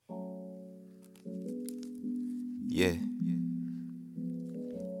Yeah.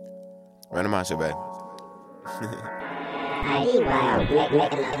 Run them out, shit, baby.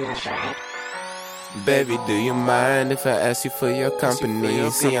 Baby, do you mind if I ask you for your company?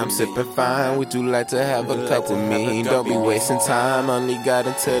 See, I'm sipping fine, would you like to have a cup with me? Don't be wasting time, only got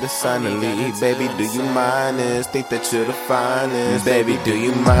until the sun to leave. Baby, do you mind this? Think that you're the finest. Baby, do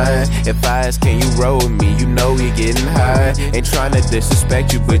you mind if I ask, can you roll with me? You know we getting high. Ain't trying to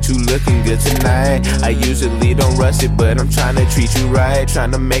disrespect you, but you looking good tonight. I usually don't rush it, but I'm trying to treat you right.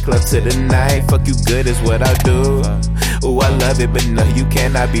 Trying to make love to the night. Fuck you good is what I do. Ooh, I love it, but no, you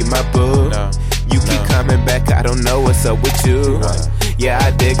cannot be my boo. You keep coming back, I don't know what's up with you. Yeah,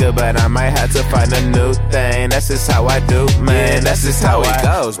 I dig her, but I might have to find a new thing. That's just how I do, man. That's just how it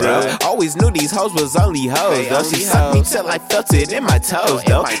goes, bro. Always knew these hoes was only hoes, though. She sucked me till I felt it in my toes,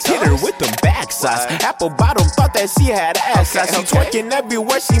 though. Hit her with them back size. Apple bottom thought that she had ass size. She twerking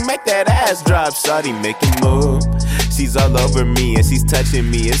everywhere, she make that ass drop. Shawty making move. She's all over me and she's touching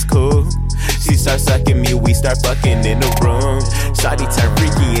me, it's cool. She starts sucking me, we start fucking in the room. Shawty turned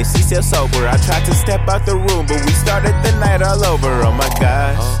freaky and she's still sober. I tried to step out the room, but we started the night all over. Oh my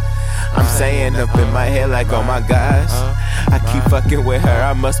gosh, I'm saying up in my head like, oh my gosh, I keep fucking with her,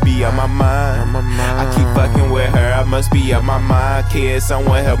 I must be on my mind. I keep fucking with her, I must be on my mind. Kid,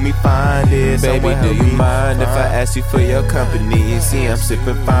 someone help me find it. Baby, do you mind if I ask you for your company? See, I'm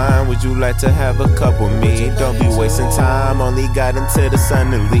sipping fine, would you like to have a cup with me? Don't be wasting time, only got until the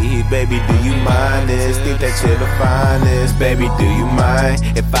sun to leave. Baby, do you mind this? Think that you're the finest. Baby, do you mind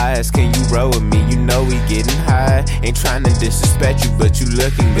if I ask, can you roll with me? You know we getting high. Ain't trying to disrespect you, but you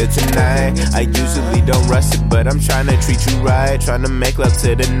looking good tonight. I usually don't rush it, but I'm trying to treat you right. Trying to make love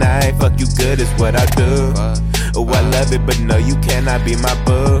to the night. Fuck you good is what I do. Oh, I love it, but no, you cannot be my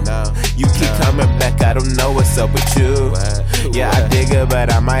boo. You keep coming back, I don't know what's up with you. Yeah, I dig her,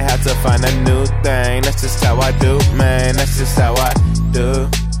 but I might have to find a new thing. That's just how I do, man. That's just how I do.